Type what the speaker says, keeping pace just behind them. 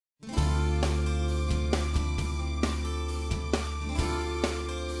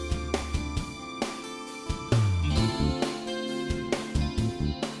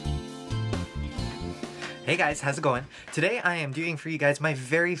Hey guys, how's it going? Today I am doing for you guys my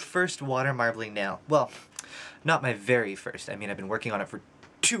very first water marbling nail. Well, not my very first. I mean, I've been working on it for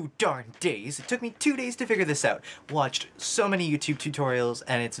 2 darn days. It took me 2 days to figure this out. Watched so many YouTube tutorials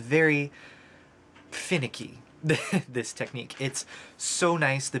and it's very finicky, this technique. It's so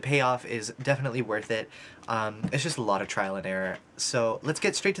nice. The payoff is definitely worth it. It's just a lot of trial and error. So let's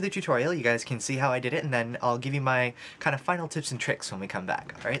get straight to the tutorial. You guys can see how I did it and then I'll give you my kind of final tips and tricks when we come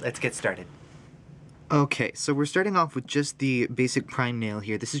back. Alright, let's get started. Okay, so we're starting off with just the basic prime nail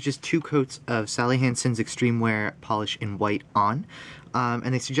here. This is just 2 coats of Sally Hansen's Extreme Wear Polish in White on.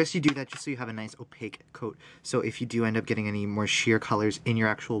 And they suggest you do that just so you have a nice opaque coat. So if you do end up getting any more sheer colors in your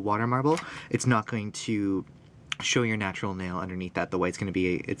actual water marble, it's not going to show your natural nail underneath that. The white's going to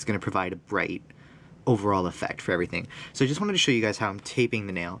be, it's going to provide a bright overall effect for everything. So I just wanted to show you guys how I'm taping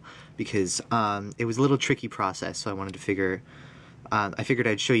the nail because it was a little tricky process. So I wanted to figure, I figured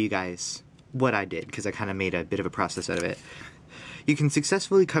I'd show you guys what I did, because I kind of made a bit of a process out of it. You can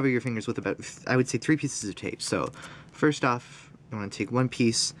successfully cover your fingers with about, I would say, 3 pieces of tape. So first off, I want to take 1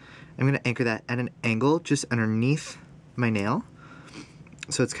 piece. I'm going to anchor that at an angle just underneath my nail,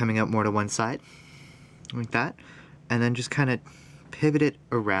 so it's coming out more to one side, like that. And then just kind of pivot it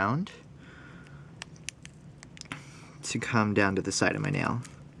around to come down to the side of my nail.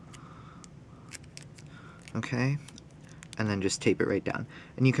 Okay. And then just tape it right down.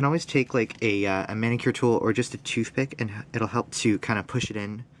 And you can always take like a manicure tool or just a toothpick and it'll help to kind of push it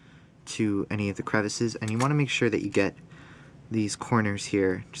in to any of the crevices. And you want to make sure that you get these corners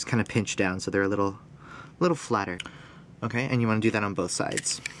here just kind of pinch down so they're a little flatter. Okay, and you want to do that on both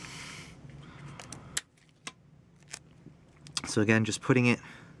sides. So again, just putting it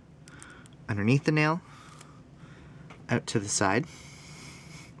underneath the nail, out to the side.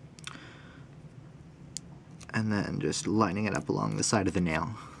 And then just lining it up along the side of the nail.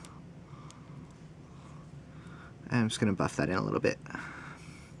 And I'm just going to buff that in a little bit,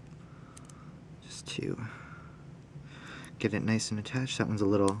 just to get it nice and attached. That one's a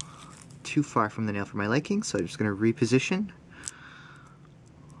little too far from the nail for my liking, so I'm just going to reposition.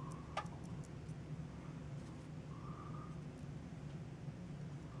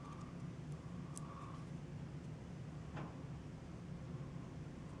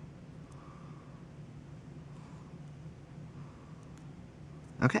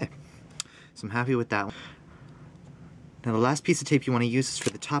 Okay, so I'm happy with that one. Now the last piece of tape you want to use is for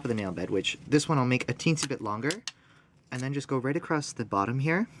the top of the nail bed, which this one I'll make a teensy bit longer, and then just go right across the bottom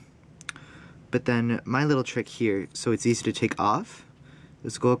here. But then my little trick here, so it's easy to take off,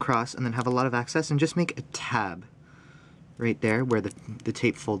 is go across and then have a lot of access and just make a tab right there where the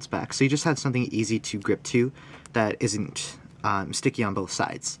tape folds back. So you just have something easy to grip to that isn't sticky on both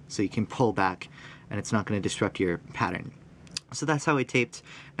sides. So you can pull back and it's not going to disrupt your pattern. So that's how I taped.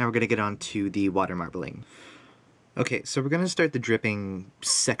 Now we're going to get on to the water marbling. Okay, so we're going to start the dripping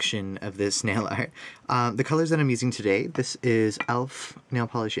section of this nail art. The colors that I'm using today, this is e.l.f. nail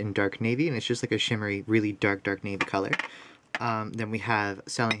polish in dark navy, and it's just like a shimmery, really dark navy color. Then we have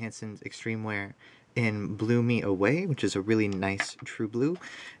Sally Hansen's Extreme Wear in Blew Me Away, which is a really nice true blue.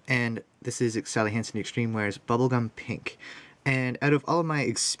 And this is Sally Hansen Extreme Wear's Bubblegum Pink. And out of all of my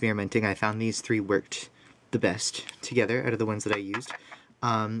experimenting, I found these 3 worked the best together out of the ones that I used.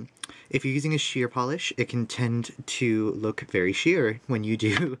 If you're using a sheer polish, it can tend to look very sheer when you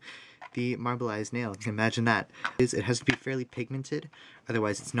do the marbleized nail. Imagine that. It has to be fairly pigmented,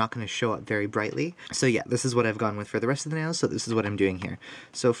 otherwise it's not going to show up very brightly. So yeah, this is what I've gone with for the rest of the nails, so this is what I'm doing here.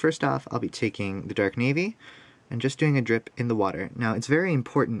 So first off, I'll be taking the dark navy and just doing a drip in the water. Now it's very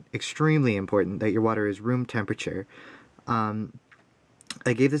important, extremely important, that your water is room temperature.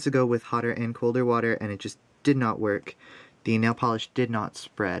 I gave this a go with hotter and colder water and it just did not work. The nail polish did not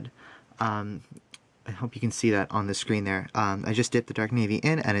spread. I hope you can see that on the screen there. I just dipped the dark navy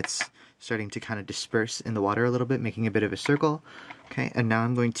in and it's starting to kind of disperse in the water a little bit, making a bit of a circle. Okay, and now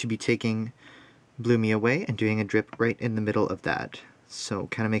I'm going to be taking Blew Me Away and doing a drip right in the middle of that. So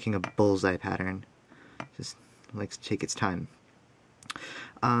kind of making a bullseye pattern. Just likes to take its time.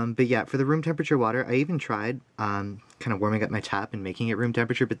 But yeah, for the room temperature water, I even tried kind of warming up my tap and making it room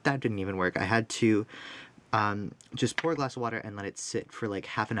temperature, but that didn't even work. I had to just pour a glass of water and let it sit for like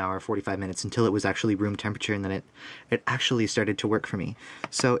half an hour, 45 minutes until it was actually room temperature, and then it actually started to work for me.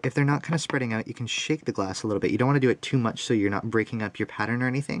 So if they're not kind of spreading out, you can shake the glass a little bit. You don't want to do it too much so you're not breaking up your pattern or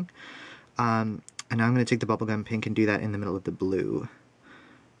anything. And now I'm going to take the Bubblegum Pink and do that in the middle of the blue.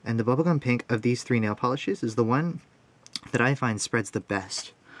 And the Bubblegum Pink of these 3 nail polishes is the one that I find spreads the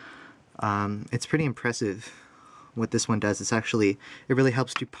best. It's pretty impressive what this one does. It's actually, it really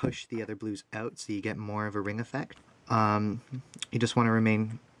helps to push the other blues out so you get more of a ring effect. You just want to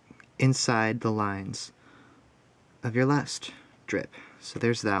remain inside the lines of your last drip. So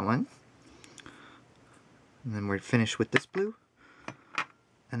there's that one. And then we're finished with this blue.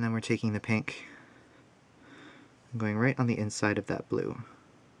 And then we're taking the pink and going right on the inside of that blue.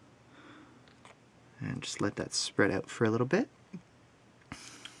 And just let that spread out for a little bit.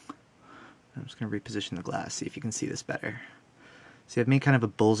 I'm just going to reposition the glass, see if you can see this better. See, I've made kind of a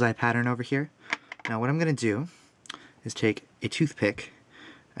bullseye pattern over here. Now what I'm going to do is take a toothpick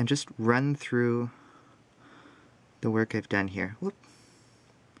and just run through the work I've done here. Whoop.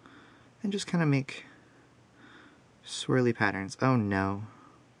 And just kind of make swirly patterns. Oh no.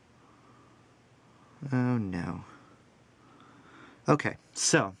 Oh no. Okay,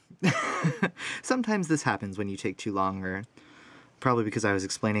 so sometimes this happens when you take too long, or probably because I was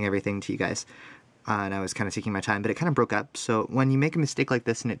explaining everything to you guys and I was kind of taking my time, but it kind of broke up. So when you make a mistake like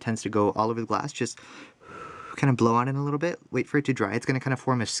this and it tends to go all over the glass, just kind of blow on it a little bit, wait for it to dry. It's going to kind of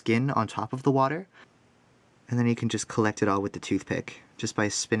form a skin on top of the water, and then you can just collect it all with the toothpick just by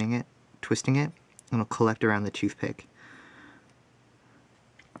spinning it, twisting it, and it'll collect around the toothpick.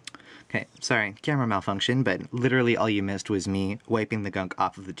 Okay, sorry, camera malfunction, but literally all you missed was me wiping the gunk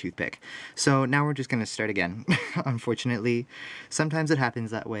off of the toothpick. So now we're just going to start again. Unfortunately, sometimes it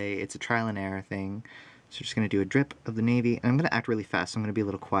happens that way. It's a trial and error thing. So we're just going to do a drip of the navy, and I'm going to act really fast, so I'm going to be a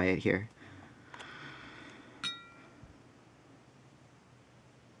little quiet here.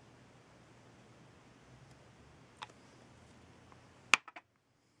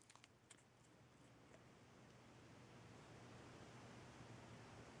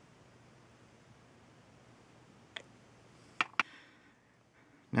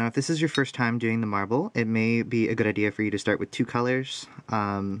 Now, if this is your first time doing the marble, it may be a good idea for you to start with 2 colors.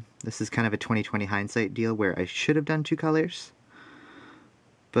 This is kind of a 20/20 hindsight deal where I should have done 2 colors,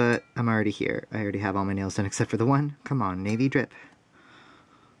 but I'm already here. I already have all my nails done except for the one. Come on, navy drip.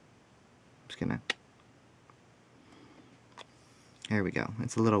 I'm just gonna... There we go.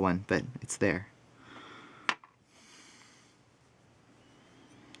 It's a little one, but it's there.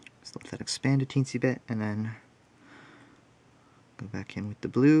 Just let that expand a teensy bit, and then go back in with the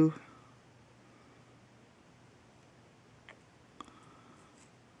blue.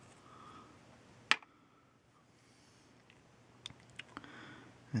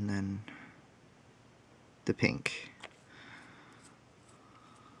 And then the pink.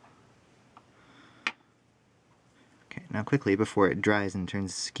 Okay, now quickly, before it dries and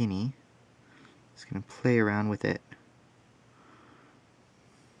turns skinny, just going to play around with it.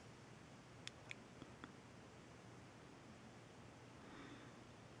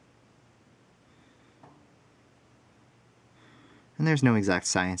 And there's no exact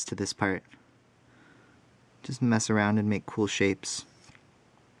science to this part. Just mess around and make cool shapes.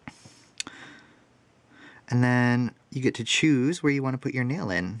 And then you get to choose where you want to put your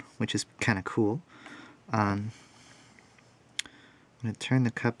nail in, which is kind of cool. I'm going to turn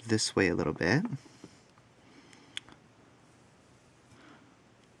the cup this way a little bit.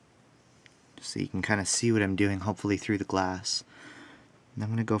 Just so you can kind of see what I'm doing, hopefully through the glass. And I'm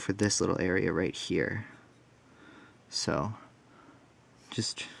going to go for this little area right here. So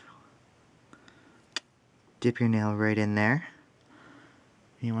just dip your nail right in there.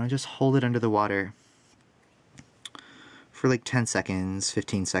 And you want to just hold it under the water for like 10 seconds,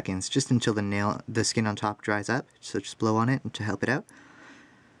 15 seconds, just until the skin on top dries up. So just blow on it to help it out.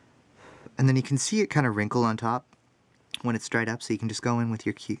 And then you can see it kind of wrinkle on top when it's dried up, so you can just go in with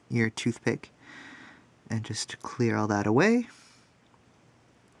your toothpick and just clear all that away.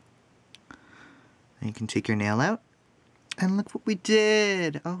 And you can take your nail out. And look what we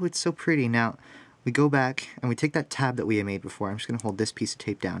did! Oh, it's so pretty. Now, we go back and we take that tab that we had made before. I'm just going to hold this piece of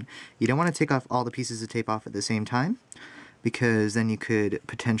tape down. You don't want to take off all the pieces of tape off at the same time, because then you could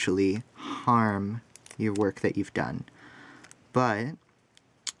potentially harm your work that you've done. But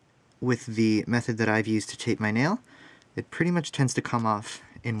with the method that I've used to tape my nail, it pretty much tends to come off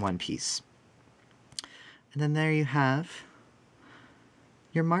in one piece. And then there you have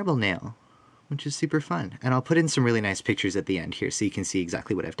your marble nail, which is super fun. And I'll put in some really nice pictures at the end here so you can see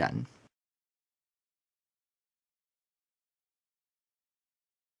exactly what I've done.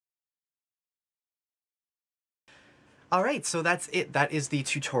 Alright, so that's it. That is the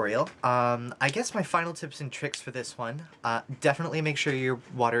tutorial. I guess my final tips and tricks for this one, definitely make sure your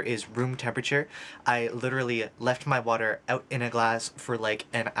water is room temperature. I literally left my water out in a glass for like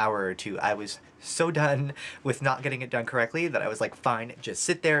an hour or 2. I was so done with not getting it done correctly that I was like, fine, just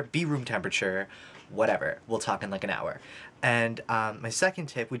sit there, be room temperature, whatever, we'll talk in like an hour. And my second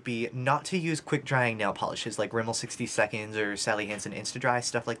tip would be not to use quick drying nail polishes like Rimmel 60 Seconds or Sally Hansen Insta-Dry,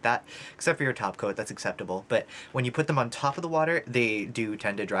 stuff like that, except for your top coat, that's acceptable. But when you put them on top of the water, they do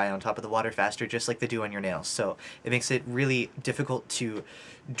tend to dry on top of the water faster, just like they do on your nails. So it makes it really difficult to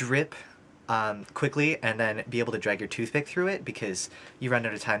drip quickly and then be able to drag your toothpick through it, because you run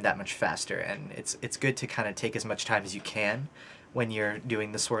out of time that much faster. And it's good to kind of take as much time as you can when you're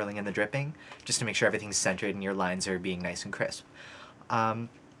doing the swirling and the dripping, just to make sure everything's centered and your lines are being nice and crisp.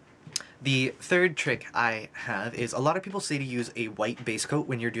 The third trick I have is, a lot of people say to use a white base coat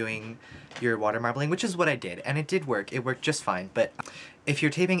when you're doing your water marbling, which is what I did, and it did work. It worked just fine, but if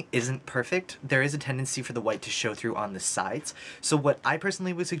your taping isn't perfect, there is a tendency for the white to show through on the sides. So what I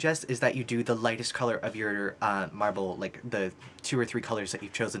personally would suggest is that you do the lightest color of your marble, like the 2 or 3 colors that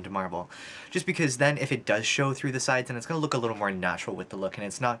you've chosen to marble. Just because then if it does show through the sides, then it's going to look a little more natural with the look, and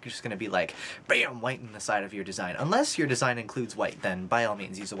it's not just going to be like, bam, white in the side of your design. Unless your design includes white, then by all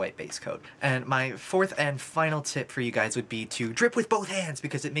means use a white base coat. And my fourth and final tip for you guys would be to drip with both hands,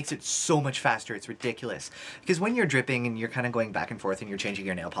 because it makes it so much faster. It's ridiculous. Because when you're dripping and you're kind of going back and forth and you're changing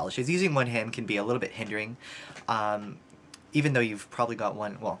your nail polishes, using one hand can be a little bit hindering. Even though you've probably got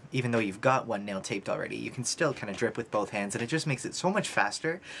one, well, even though you've got one nail taped already, you can still kind of drip with both hands, and it just makes it so much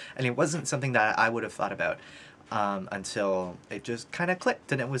faster. And it wasn't something that I would have thought about until it just kind of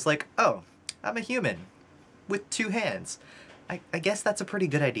clicked, and it was like, oh, I'm a human with 2 hands. I guess that's a pretty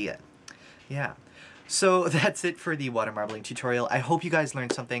good idea. Yeah. So that's it for the water marbling tutorial. I hope you guys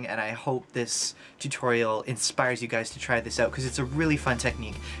learned something, and I hope this tutorial inspires you guys to try this out, because it's a really fun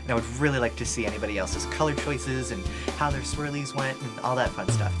technique, and I would really like to see anybody else's color choices and how their swirlies went and all that fun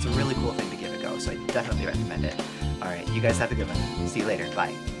stuff. It's a really cool thing to give a go, so I definitely recommend it. Alright, you guys have a good one. See you later.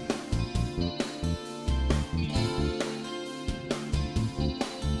 Bye.